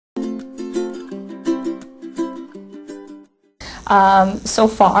So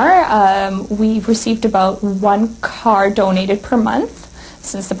far, we've received about 1 car donated per month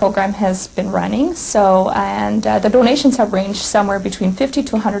since the program has been running. And the donations have ranged somewhere between $50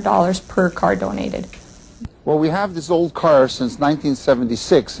 to $100 per car donated. Well, we have this old car since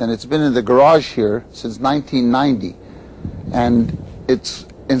 1976, and it's been in the garage here since 1990. And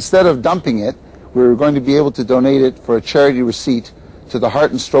instead of dumping it, we're going to be able to donate it for a charity receipt to the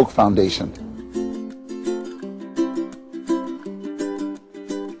Heart and Stroke Foundation.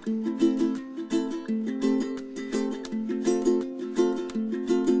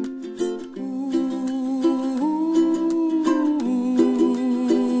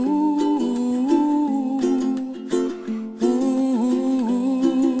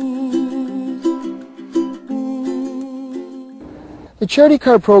 The charity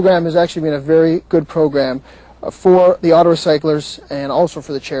car program has actually been a very good program for the auto recyclers and also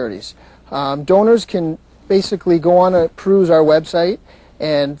for the charities. Donors can basically go on and peruse our website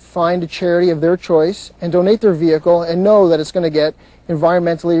and find a charity of their choice and donate their vehicle and know that it's going to get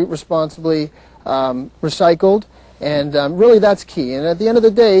environmentally responsibly recycled, and really that's key. And at the end of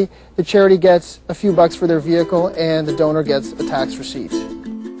the day, the charity gets a few bucks for their vehicle and the donor gets a tax receipt.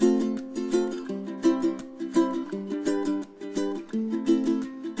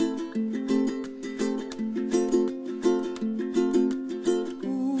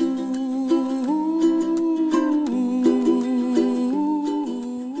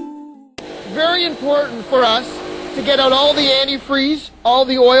 Very important for us to get out all the antifreeze, all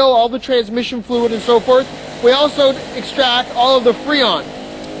the oil, all the transmission fluid and so forth. We also extract all of the freon.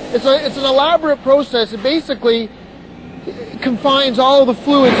 It's an elaborate process. It basically confines all of the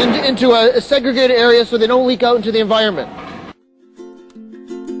fluids into a segregated area so they don't leak out into the environment.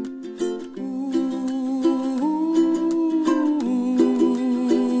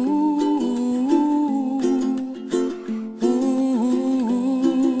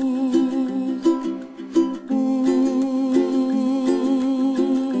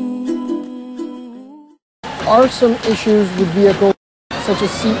 Are some issues with vehicles such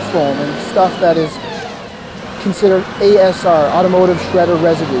as seat foam and stuff that is considered ASR, automotive shredder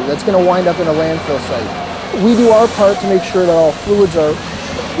residue, that's going to wind up in a landfill site. We do our part to make sure that all fluids are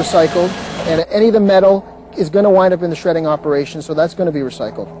recycled, and any of the metal is going to wind up in the shredding operation, so that's going to be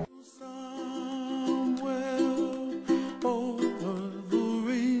recycled.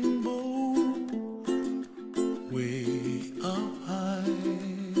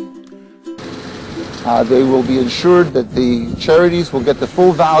 They will be ensured that the charities will get the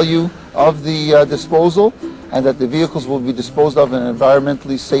full value of the disposal, and that the vehicles will be disposed of in an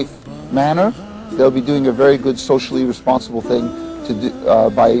environmentally safe manner. They'll be doing a very good socially responsible thing to do,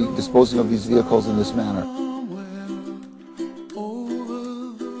 by disposing of these vehicles in this manner.